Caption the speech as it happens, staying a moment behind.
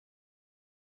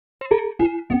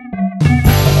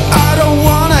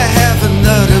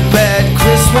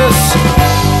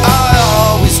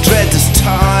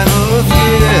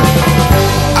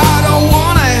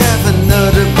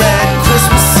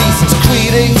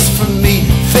greetings from me,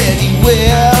 fare thee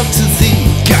well to thee.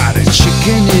 Got a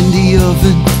chicken in the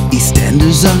oven,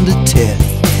 EastEnders under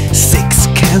 10, 6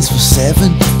 cans for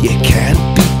 7, you can't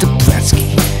beat the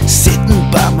Pratsky.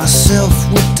 Sitting by myself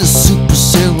with the super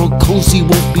zero cozy,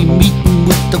 won't be meeting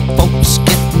with the folks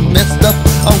getting messed up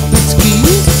on whiskey.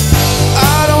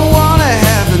 I don't wanna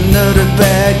have another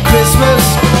bad Christmas,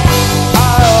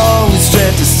 I always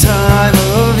dread this time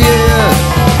of year.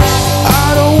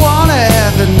 I don't wanna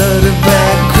have another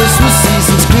bad Christmas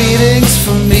season's greetings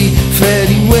from me, fare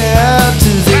thee well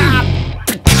to thee.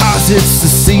 Because it's the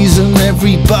season,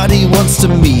 everybody wants to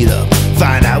meet up,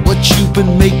 find out what you've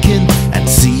been making and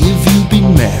see if you've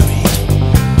been married.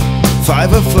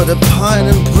 $5 for the pint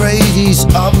and Brady's,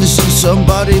 obviously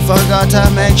somebody forgot to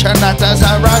mention that there's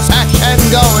a recession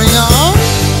going on.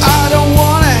 I don't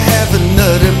wanna have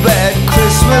another bad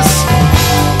Christmas,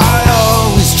 I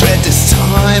always dread this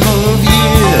time of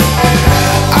year.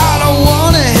 I don't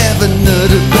wanna have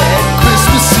another bad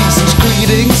Christmas season's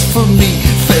greetings from me,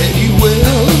 fare thee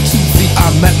well to thee. I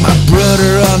met my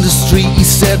brother on the street, he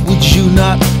said, would you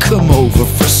not come over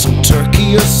for some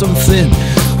turkey or something?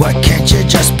 Why can't you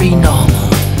just be normal?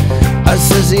 I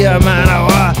says, yeah man,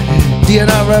 do you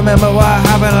not remember what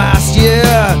happened last year?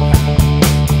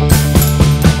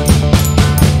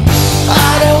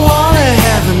 I don't wanna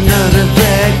have another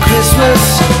bad Christmas,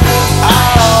 I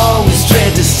always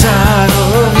dread this time of